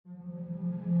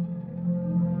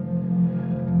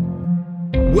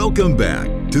Welcome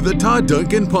back to the Todd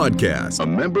Duncan Podcast, a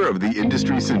member of the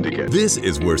Industry Syndicate. This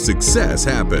is where success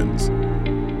happens.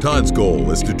 Todd's goal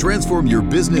is to transform your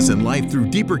business and life through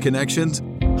deeper connections,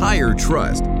 higher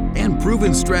trust, and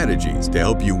proven strategies to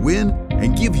help you win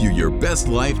and give you your best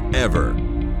life ever.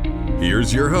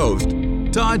 Here's your host,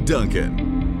 Todd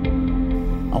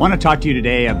Duncan. I want to talk to you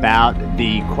today about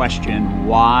the question,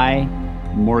 why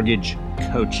mortgage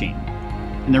coaching?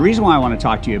 And the reason why I want to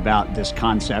talk to you about this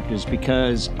concept is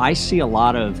because I see a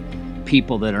lot of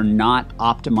people that are not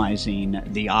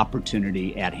optimizing the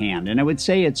opportunity at hand. And I would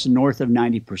say it's north of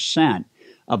 90%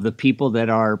 of the people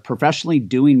that are professionally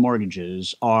doing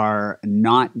mortgages are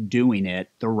not doing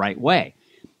it the right way.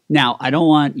 Now, I don't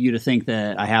want you to think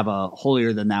that I have a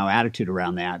holier-than-thou attitude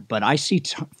around that, but I see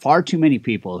far too many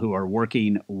people who are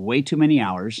working way too many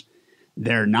hours.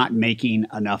 They're not making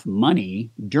enough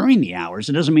money during the hours.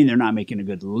 It doesn't mean they're not making a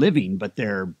good living, but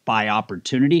they're, by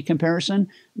opportunity comparison,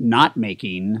 not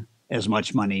making as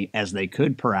much money as they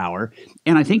could per hour.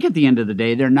 And I think at the end of the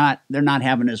day, they're not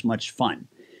having as much fun.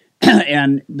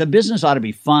 And the business ought to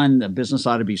be fun. The business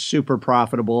ought to be super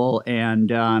profitable.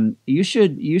 And you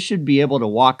should be able to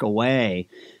walk away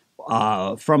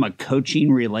from a coaching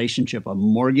relationship, a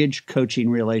mortgage coaching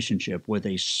relationship with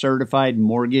a certified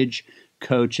mortgage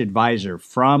coach advisor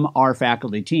from our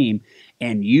faculty team,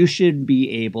 and you should be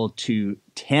able to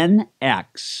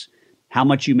 10x how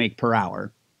much you make per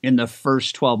hour in the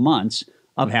first 12 months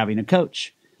of having a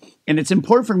coach. And it's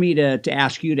important for me to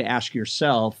ask you to ask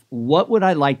yourself, what would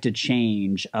I like to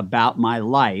change about my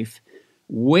life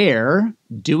where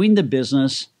doing the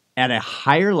business at a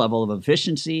higher level of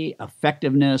efficiency,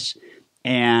 effectiveness,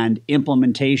 and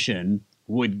implementation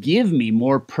would give me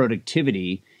more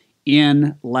productivity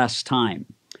in less time?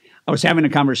 I was having a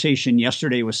conversation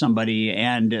yesterday with somebody,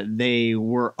 and they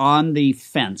were on the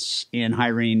fence in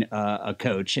hiring a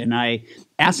coach. And I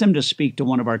asked them to speak to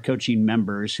one of our coaching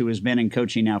members who has been in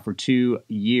coaching now for 2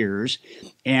 years.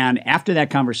 And after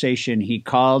that conversation, he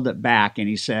called back and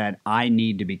he said, I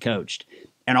need to be coached.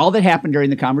 And all that happened during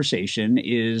the conversation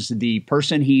is the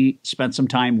person he spent some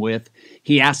time with,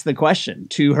 he asked the question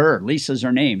to her. Lisa's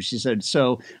her name. She said,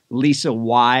 so Lisa,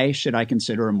 why should I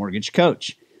consider a mortgage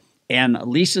coach? And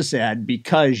Lisa said,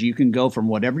 because you can go from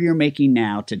whatever you're making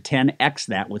now to 10x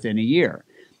that within a year.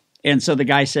 And so the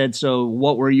guy said, so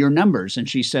what were your numbers? And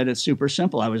she said, it's super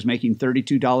simple. I was making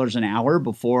 $32 an hour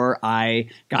before I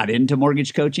got into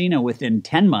mortgage coaching. And within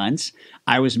 10 months,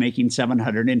 I was making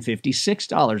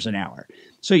 $756 an hour.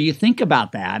 So you think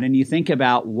about that and you think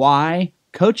about why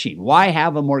coaching? Why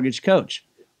have a mortgage coach?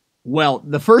 Well,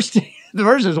 the first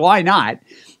is why not?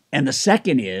 And the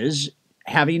second is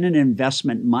having an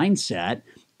investment mindset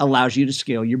allows you to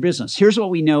scale your business. Here's what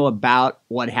we know about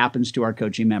what happens to our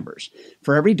coaching members.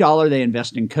 For every dollar they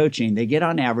invest in coaching, they get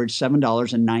on average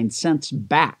 $7.09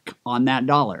 back on that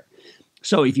dollar.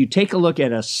 So if you take a look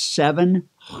at a 700x,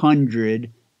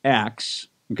 okay,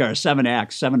 or 7x,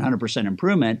 700%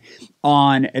 improvement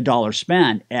on a dollar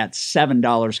spent at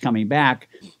 $7 coming back,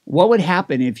 what would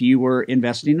happen if you were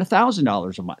investing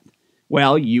 $1,000 a month?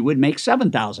 Well, you would make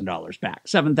 $7,000 back,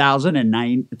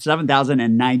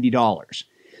 $7,090.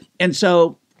 And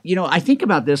so, I think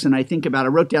about this and I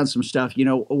wrote down some stuff,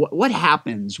 what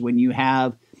happens when you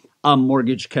have a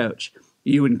mortgage coach?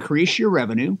 You increase your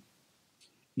revenue,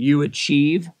 you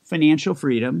achieve financial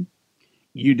freedom,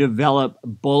 you develop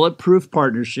bulletproof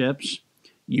partnerships,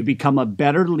 you become a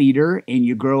better leader, and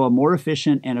you grow a more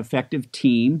efficient and effective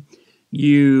team.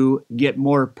 You get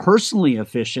more personally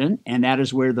efficient, and that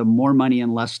is where the more money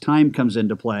and less time comes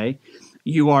into play.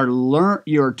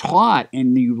 You're taught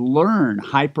and you learn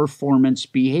high performance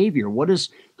behavior. What does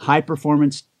high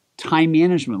performance time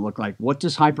management look like? What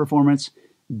does high performance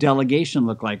delegation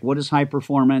look like? What does high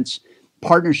performance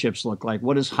partnerships look like?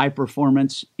 What does high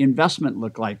performance investment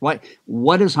look like? What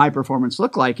does high performance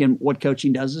look like? And what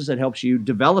coaching does is it helps you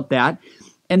develop that.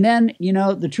 And then,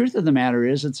 the truth of the matter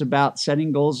is it's about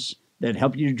setting goals that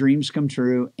help your dreams come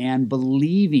true and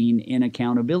believing in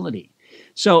accountability.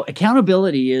 So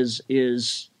accountability is, a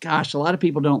lot of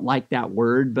people don't like that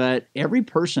word, but every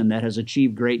person that has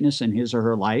achieved greatness in his or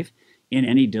her life in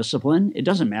any discipline, it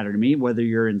doesn't matter to me whether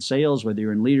you're in sales, whether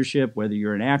you're in leadership, whether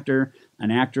you're an actor,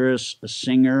 an actress, a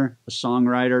singer, a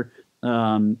songwriter,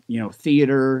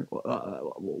 theater,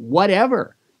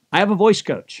 whatever. I have a voice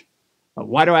coach.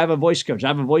 Why do I have a voice coach? I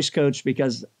have a voice coach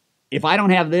because if I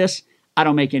don't have this, I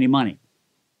don't make any money.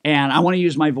 And I want to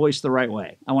use my voice the right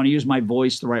way. I want to use my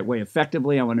voice the right way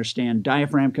effectively. I want to understand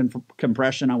diaphragm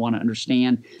compression. I want to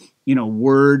understand,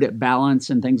 word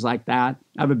balance and things like that.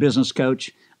 I have a business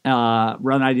coach.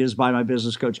 Run ideas by my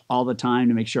business coach all the time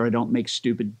to make sure I don't make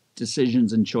stupid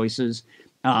decisions and choices.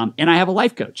 And I have a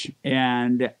life coach,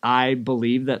 and I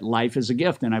believe that life is a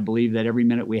gift, and I believe that every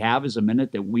minute we have is a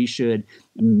minute that we should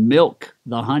milk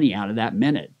the honey out of that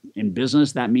minute. In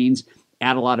business, that means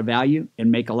add a lot of value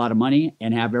and make a lot of money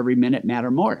and have every minute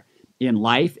matter more. In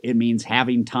life, it means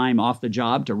having time off the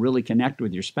job to really connect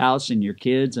with your spouse and your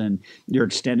kids and your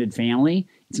extended family.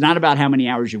 It's not about how many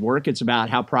hours you work. It's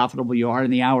about how profitable you are in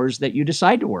the hours that you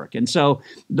decide to work. And so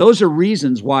those are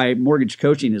reasons why mortgage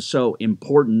coaching is so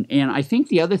important. And I think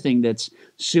the other thing that's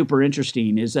super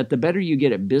interesting is that the better you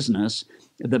get at business,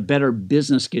 the better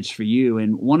business gets for you.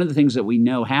 And one of the things that we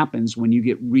know happens when you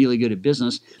get really good at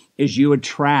business is you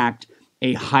attract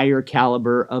a higher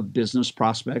caliber of business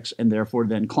prospects and therefore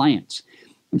then clients.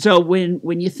 And so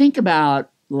when you think about,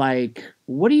 like,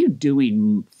 what are you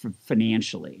doing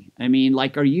financially? I mean,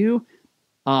 like, are you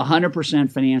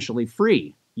 100% financially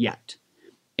free yet?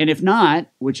 And if not,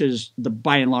 which is the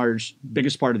by and large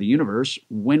biggest part of the universe,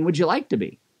 when would you like to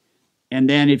be? And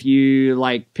then if you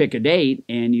like pick a date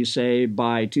and you say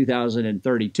by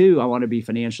 2032, I want to be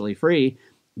financially free,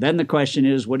 then the question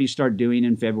is, what do you start doing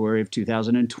in February of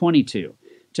 2022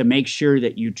 to make sure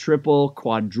that you triple,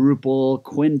 quadruple,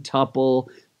 quintuple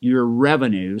your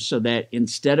revenue so that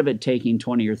instead of it taking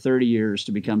 20 or 30 years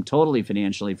to become totally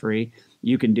financially free,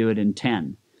 you can do it in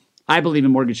 10. I believe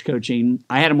in mortgage coaching.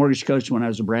 I had a mortgage coach when I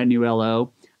was a brand new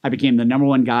LO. I became the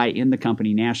 #1 guy in the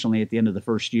company nationally at the end of the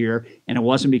first year. And it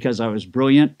wasn't because I was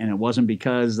brilliant, and it wasn't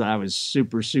because I was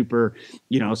super,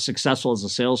 successful as a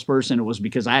salesperson. It was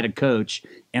because I had a coach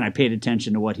and I paid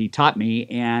attention to what he taught me,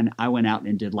 and I went out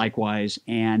and did likewise,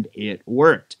 and it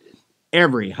worked.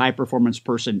 Every high-performance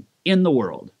person in the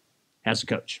world has a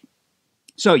coach.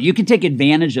 So you can take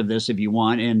advantage of this if you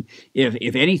want. And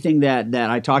if anything that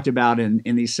I talked about in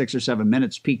these 6 or 7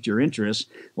 minutes piqued your interest,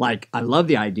 like, I love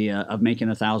the idea of making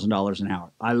 $1,000 an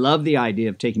hour. I love the idea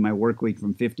of taking my work week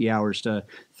from 50 hours to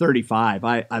 35.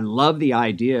 I love the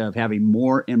idea of having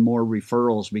more and more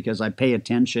referrals because I pay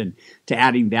attention to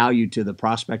adding value to the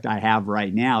prospect I have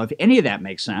right now. If any of that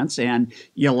makes sense, and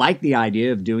you like the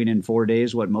idea of doing in 4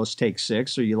 days what most take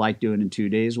 6, or you like doing in 2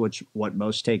 days what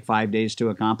most take 5 days to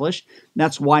accomplish,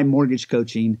 that's why mortgage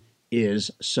coaching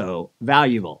is so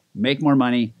valuable. Make more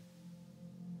money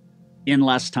in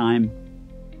less time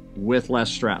with less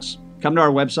stress. Come to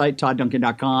our website,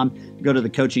 toddduncan.com, go to the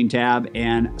coaching tab,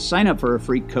 and sign up for a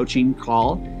free coaching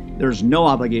call. There's no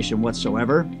obligation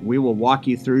whatsoever. We will walk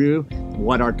you through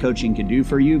what our coaching can do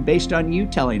for you based on you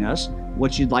telling us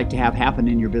what you'd like to have happen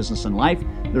in your business and life.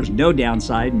 There's no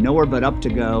downside, nowhere but up to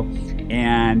go.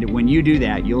 And when you do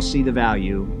that, you'll see the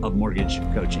value of mortgage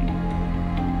coaching.